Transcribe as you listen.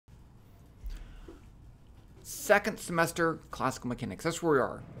second semester classical mechanics. That's where we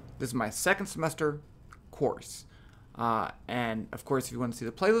are. This is my second semester course. And of course, if you want to see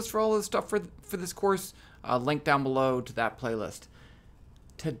the playlist for all of the stuff for this course, link down below to that playlist.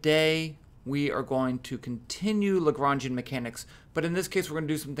 Today, we are going to continue Lagrangian mechanics, but in this case, we're going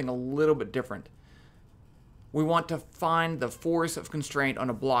to do something a little bit different. We want to find the force of constraint on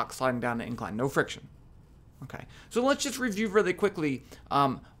a block sliding down an incline, no friction. Okay, so let's just review really quickly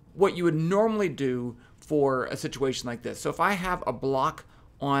what you would normally do for a situation like this. So if I have a block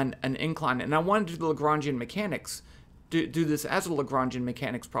on an incline and I wanted to do the Lagrangian mechanics, do this as a Lagrangian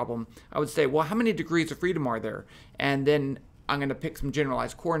mechanics problem, I would say, well, how many degrees of freedom are there? And then I'm going to pick some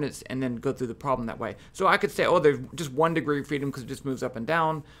generalized coordinates and then go through the problem that way. So I could say, oh, there's just 1 degree of freedom because it just moves up and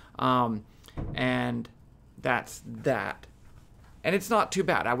down, and that's that. And it's not too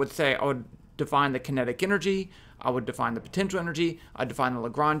bad. I would say I would define the kinetic energy, I would define the potential energy, I'd define the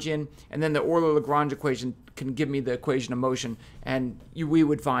Lagrangian, and then the Euler-Lagrange equation can give me the equation of motion, and we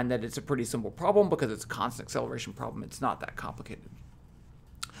would find that it's a pretty simple problem because it's a constant acceleration problem. It's not that complicated.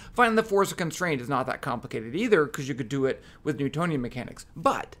 Finding the force of constraint is not that complicated either because you could do it with Newtonian mechanics.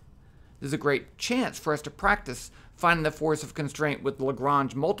 But there's a great chance for us to practice finding the force of constraint with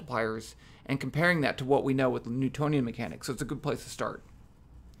Lagrange multipliers and comparing that to what we know with Newtonian mechanics. So it's a good place to start.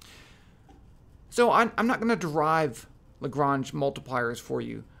 So I'm not going to derive Lagrange multipliers for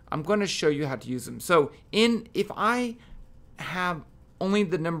you. I'm going to show you how to use them. So if I have only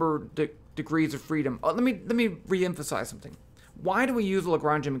the number degrees of freedom, let me re-emphasize something. Why do we use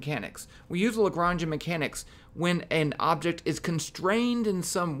Lagrangian mechanics? We use Lagrangian mechanics when an object is constrained in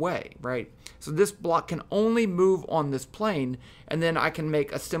some way, right? So this block can only move on this plane, and then I can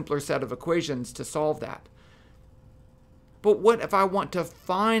make a simpler set of equations to solve that. But what if I want to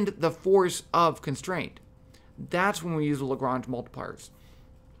find the force of constraint? That's when we use Lagrange multipliers.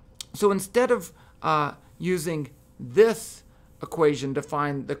 So instead of using this equation to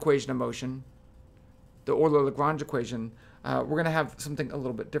find the equation of motion, the Euler-Lagrange equation, we're going to have something a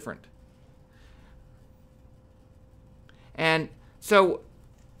little bit different. And so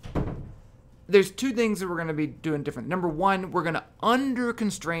there's two things that we're going to be doing different. Number one, we're going to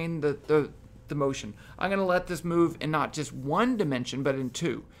under-constrain the motion. I'm going to let this move in not just one dimension, but in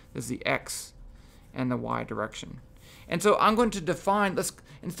two. This is the x and the y direction. And so I'm going to define,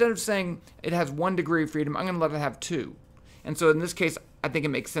 instead of saying it has 1 degree of freedom, I'm going to let it have 2. And so in this case, I think it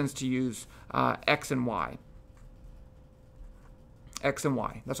makes sense to use x and y. X and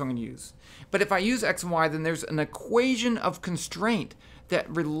y, that's what I'm going to use. But if I use x and y, then there's an equation of constraint that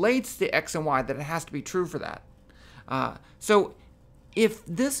relates the x and y, that it has to be true for that. So if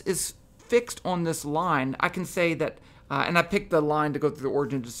this is fixed on this line, I can say that, and I picked the line to go through the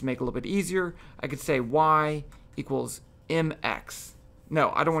origin just to make it a little bit easier. I could say y equals mx.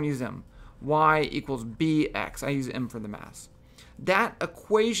 No, I don't want to use m. Y equals bx. I use m for the mass. That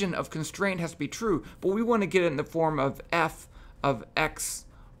equation of constraint has to be true, but we want to get it in the form of f of x,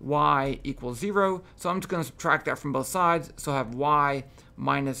 y equals 0. So I'm just going to subtract that from both sides. So I have y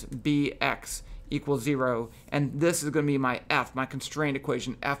minus bx equals 0, and this is going to be my f, my constraint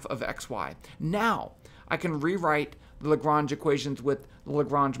equation, f of xy. Now, I can rewrite the Lagrange equations with the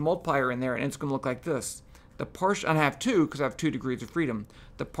Lagrange multiplier in there, and it's going to look like this. The partial, and I have 2 because I have 2 degrees of freedom.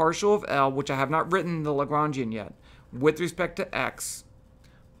 The partial of L, which I have not written in the Lagrangian yet, with respect to x,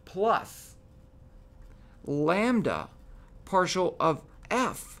 plus lambda partial of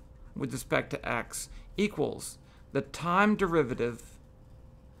f with respect to x equals the time derivative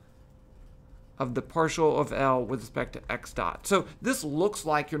of the partial of L with respect to x dot. So this looks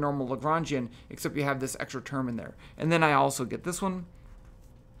like your normal Lagrangian, except you have this extra term in there. And then I also get this one,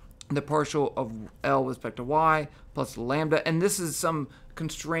 the partial of L with respect to y plus lambda. And this is some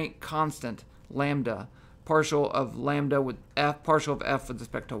constraint constant, lambda. Partial of lambda with f, partial of f with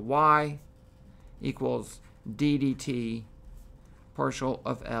respect to y equals d dt partial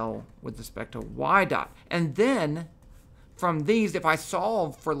of L with respect to y dot. And then from these, if I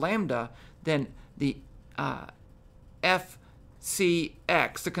solve for lambda, then the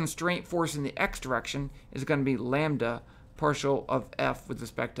Fcx, the constraint force in the x direction, is going to be lambda partial of f with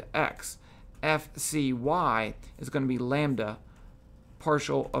respect to x. Fcy is going to be lambda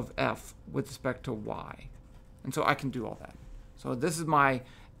partial of f with respect to y. And so I can do all that. So this is my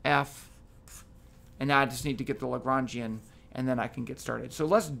f, and now I just need to get the Lagrangian, and then I can get started. So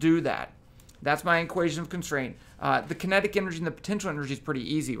let's do that. That's my equation of constraint. The kinetic energy and the potential energy is pretty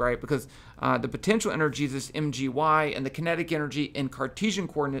easy, right? Because the potential energy is this mgy, and the kinetic energy in Cartesian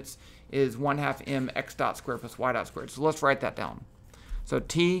coordinates is 1/2 m x dot squared plus y dot squared. So let's write that down. So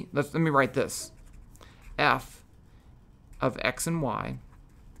t, let me write this. F of x and y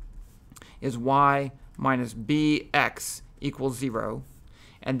is y minus bx equals 0.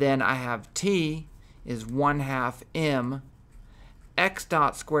 And then I have t is 1/2 m x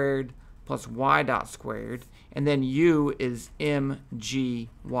dot squared plus y dot squared. And then u is mgy.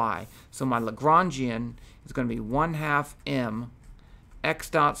 So my Lagrangian is going to be 1/2 m x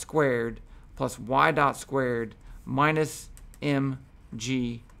dot squared plus y dot squared minus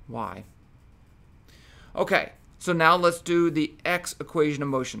mgy. Okay, so now let's do the x equation of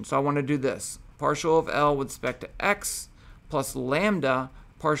motion. So I want to do this. Partial of L with respect to x plus lambda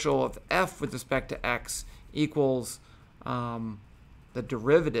partial of f with respect to x equals the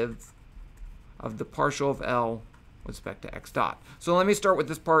derivative of the partial of L with respect to x dot. So let me start with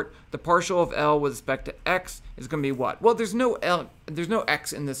this part. The partial of L with respect to x is going to be what? Well, there's no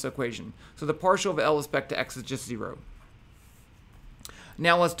x in this equation. So the partial of L with respect to x is just 0.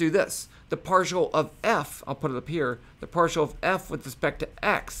 Now let's do this. The partial of f, I'll put it up here, the partial of f with respect to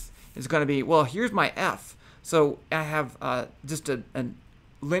x is going to be, well, here's my f. So I have just a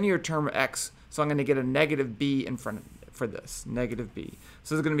linear term of x, so I'm going to get a negative b in front of for this, negative b.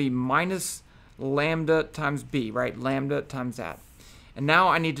 So it's going to be minus lambda times b, right? Lambda times that. And now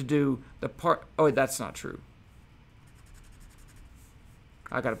I need to do the part, oh, that's not true.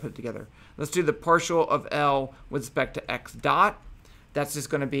 I got to put it together. Let's do the partial of L with respect to x dot. That's just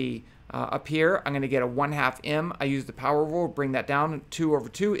going to be up here. I'm going to get a 1/2 m. I use the power rule, bring that down,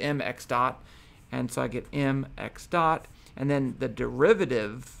 2/2 m x dot. And so I get m x dot. And then the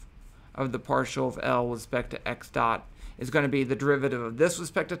derivative of the partial of L with respect to x dot is going to be the derivative of this with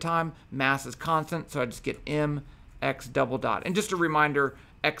respect to time. Mass is constant, so I just get m x double dot. And just a reminder,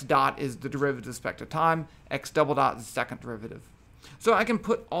 x dot is the derivative with respect to time. X double dot is the second derivative. So I can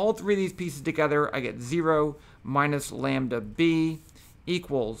put all three of these pieces together. I get 0 minus lambda b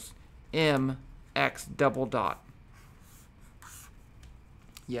equals m x double dot.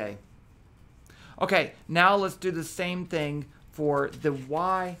 Yay. Okay, now let's do the same thing for the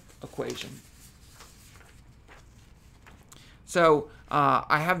y equation. So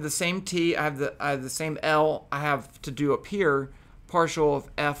I have the same t, I have the same L. I have to do up here partial of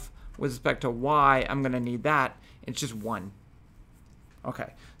f with respect to y. I'm going to need that. It's just 1.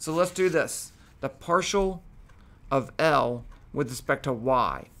 Okay, so let's do this. The partial of L with respect to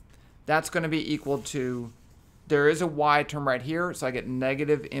y. That's going to be equal to, there is a y term right here, so I get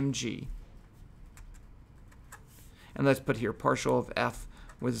negative mg. And let's put here partial of f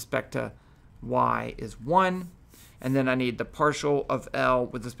with respect to y is 1. And then I need the partial of L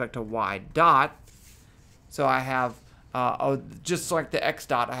with respect to y dot. So I have, just like the x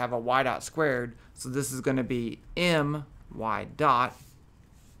dot, I have a y dot squared. So this is going to be m y dot.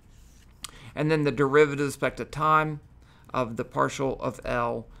 And then the derivative with respect to time of the partial of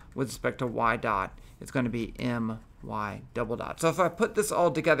L with respect to y dot is going to be m y double dot. So if I put this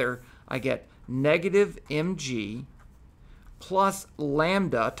all together, I get negative mg plus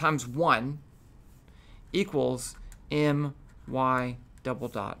lambda times 1 equals m y double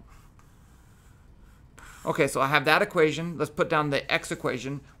dot. Okay, so I have that equation. Let's put down the x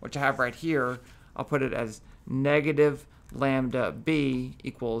equation, which I have right here. I'll put it as negative lambda b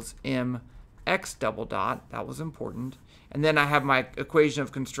equals m x double dot. That was important. And then I have my equation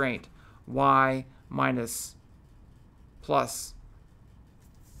of constraint, y minus plus,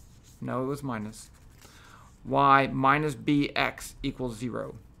 no, it was minus, y minus bx equals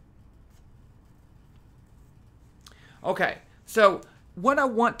 0. Okay, so what I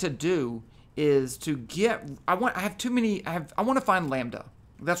want to do is to get, I want to find lambda.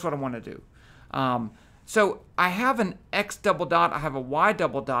 That's what I want to do. So I have an x double dot, I have a y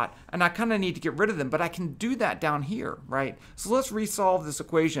double dot, and I kind of need to get rid of them, but I can do that down here, right? So let's resolve this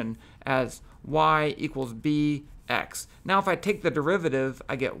equation as y equals bx. Now if I take the derivative,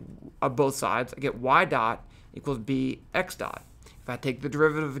 I get of both sides, I get y dot equals bx dot. If I take the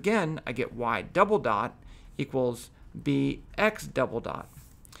derivative again, I get y double dot equals bx double dot.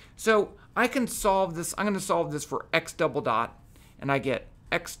 So I can solve this, I'm going to solve this for x double dot, and I get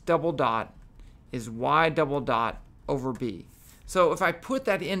x double dot is y double dot over b. So if I put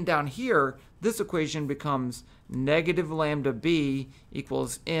that in down here, this equation becomes negative lambda b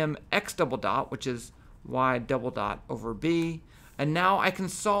equals m x double dot, which is y double dot over b. And now I can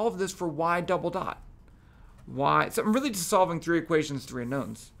solve this for y double dot. So I'm really just solving 3 equations, 3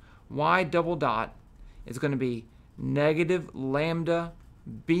 unknowns. Y double dot is going to be negative lambda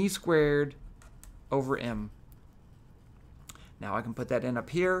b squared over m. Now I can put that in up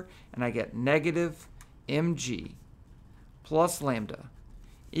here, and I get negative mg plus lambda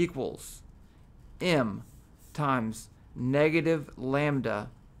equals m times negative lambda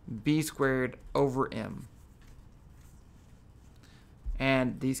b squared over m.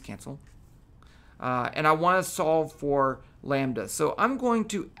 And these cancel. and I want to solve for lambda. So I'm going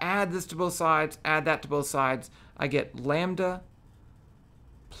to add this to both sides, add that to both sides. I get lambda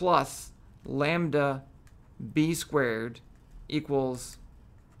plus lambda b squared equals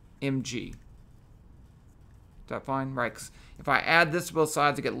mg. Is that fine? Right. 'Cause if I add this to both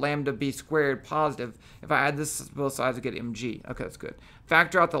sides, I get lambda b squared positive. If I add this to both sides, I get mg. Okay, that's good.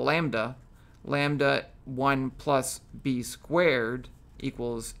 Factor out the lambda. Lambda 1 plus b squared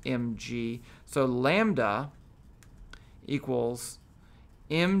equals mg. So lambda equals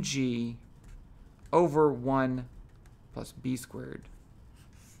mg over 1 plus b squared.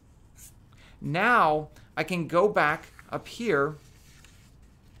 Now I can go back up here,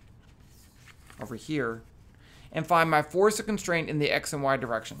 over here, and find my force of constraint in the x and y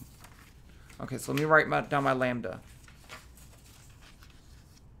direction. Okay, so let me write down my lambda.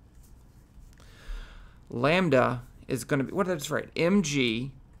 Lambda is going to be, what did I just write?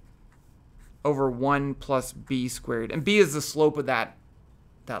 mg over 1 plus b squared. And b is the slope of that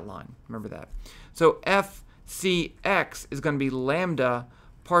line. Remember that. So fcx is going to be lambda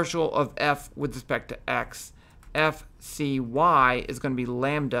partial of f with respect to x. fcy is going to be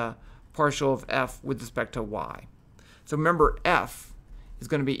lambda partial of f with respect to y. So remember, f is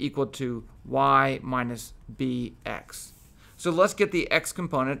going to be equal to y minus bx. So let's get the x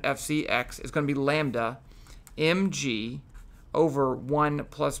component. fcx is going to be lambda mg over 1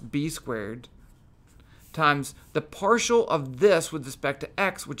 plus b squared times the partial of this with respect to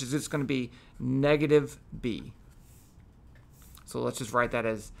x, which is just going to be negative b. So let's just write that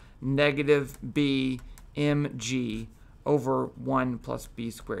as negative b mg over 1 plus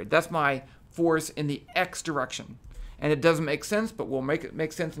b squared. That's my force in the x direction. And it doesn't make sense, but we'll make it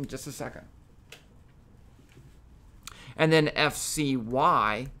make sense in just a second. And then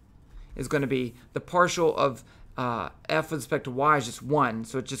fcy is going to be the partial of f with respect to y is just 1,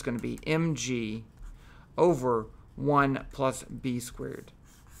 so it's just going to be mg over 1 plus b squared.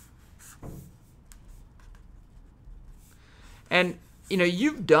 And you know,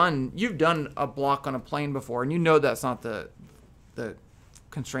 you've done a block on a plane before, and you know that's not the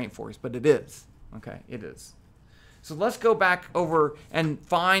constraint force, but it is. Okay, it is. So let's go back over and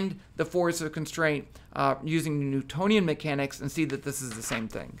find the force of constraint using Newtonian mechanics and see that this is the same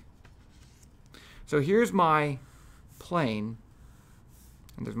thing. So here's my plane,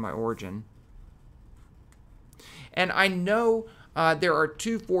 and there's my origin. And I know there are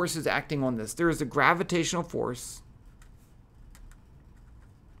two forces acting on this. There is a gravitational force,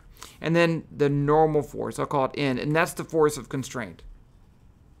 and then the normal force. I'll call it N, and that's the force of constraint.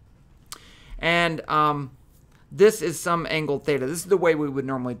 And this is some angle theta. This is the way we would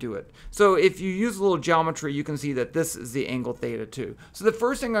normally do it. So if you use a little geometry, you can see that this is the angle theta too. So the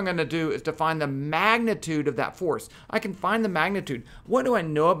first thing I'm going to do is to find the magnitude of that force. I can find the magnitude. What do I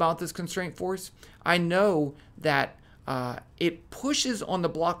know about this constraint force? I know that it pushes on the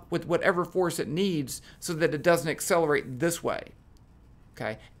block with whatever force it needs so that it doesn't accelerate this way.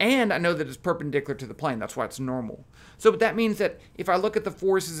 Okay, and I know that it's perpendicular to the plane. That's why it's normal. So that means that if I look at the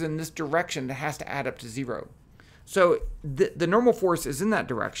forces in this direction, it has to add up to 0. So the normal force is in that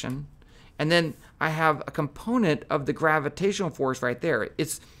direction, and then I have a component of the gravitational force right there.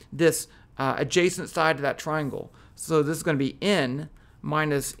 It's this adjacent side of that triangle. So this is going to be N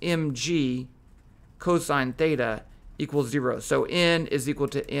minus mg cosine theta equals 0. So N is equal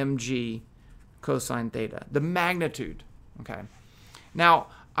to mg cosine theta, the magnitude. Okay. Now,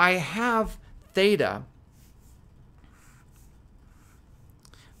 I have theta,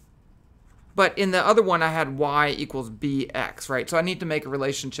 but in the other one I had y equals bx, right? So I need to make a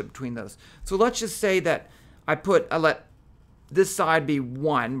relationship between those. So let's just say that I let this side be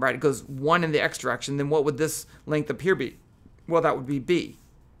 1, right? It goes 1 in the x direction. Then what would this length up here be? Well, that would be b,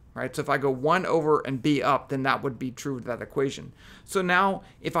 right? So if I go 1 over and b up, then that would be true to that equation. So now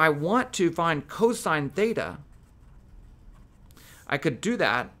if I want to find cosine theta, I could do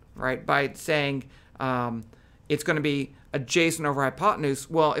that, right, by saying it's going to be adjacent over hypotenuse.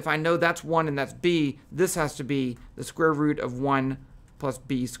 Well, if I know that's 1 and that's b, this has to be the square root of 1 plus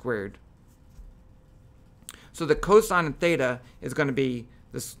b squared. So the cosine of theta is going to be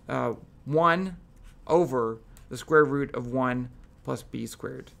this 1 over the square root of 1 plus b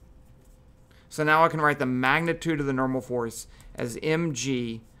squared. So now I can write the magnitude of the normal force as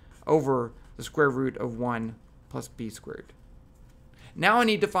mg over the square root of 1 plus b squared. Now I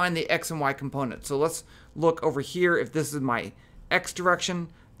need to find the x and y components. So let's look over here. If this is my x direction,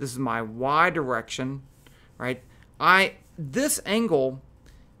 this is my y direction, right? This angle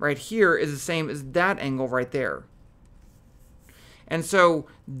right here is the same as that angle right there. And so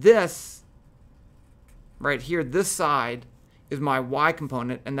this right here, this side is my y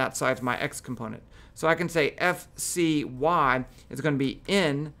component, and that side's my x component. So I can say FCY is going to be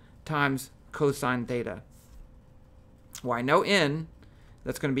n times cosine theta. Well, I know n,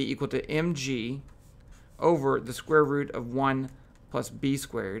 that's going to be equal to mg over the square root of 1 plus b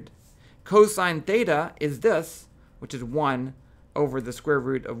squared. Cosine theta is this, which is 1 over the square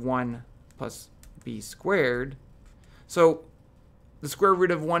root of 1 plus b squared. So the square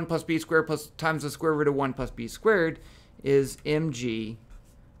root of 1 plus b squared plus times the square root of 1 plus b squared is mg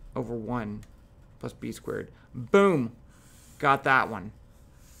over 1 plus b squared. Boom. Got that one.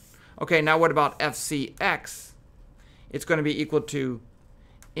 Okay, now what about FCX? It's going to be equal to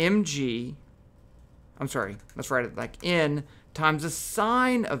mg, I'm sorry, let's write it like n times the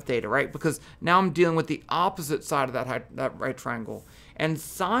sine of theta, right? Because now I'm dealing with the opposite side of that right triangle. And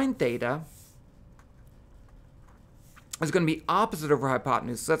sine theta is going to be opposite over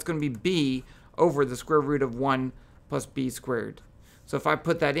hypotenuse. So that's going to be b over the square root of 1 plus b squared. So if I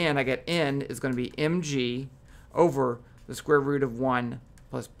put that in, I get n is going to be mg over the square root of 1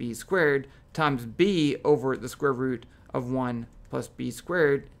 plus b squared times b over the square root of 1 plus b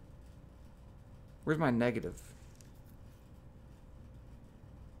squared. Where's my negative?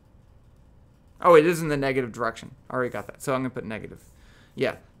 Oh, it is in the negative direction. I already got that. So I'm going to put negative.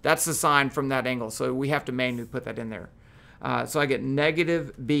 Yeah, that's the sign from that angle. So we have to manually put that in there. So I get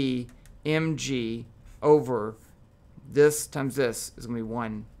negative b mg over this times this is going to be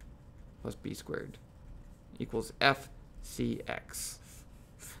 1 plus b squared equals FCX.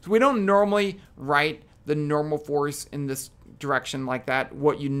 So we don't normally write the normal force in this direction like that.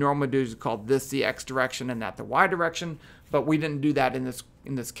 What you normally do is call this the x direction and that the y direction, but we didn't do that in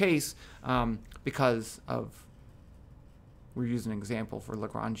this case because of we're using an example for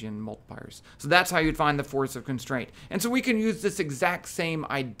Lagrangian multipliers. So that's how you'd find the force of constraint. And so we can use this exact same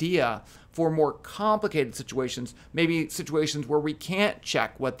idea for more complicated situations, maybe situations where we can't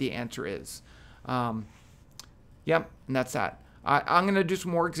check what the answer is. Yep, and that's that. I'm going to do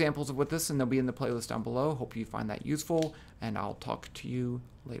some more examples of what this, and they'll be in the playlist down below. Hope you find that useful, and I'll talk to you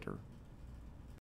later.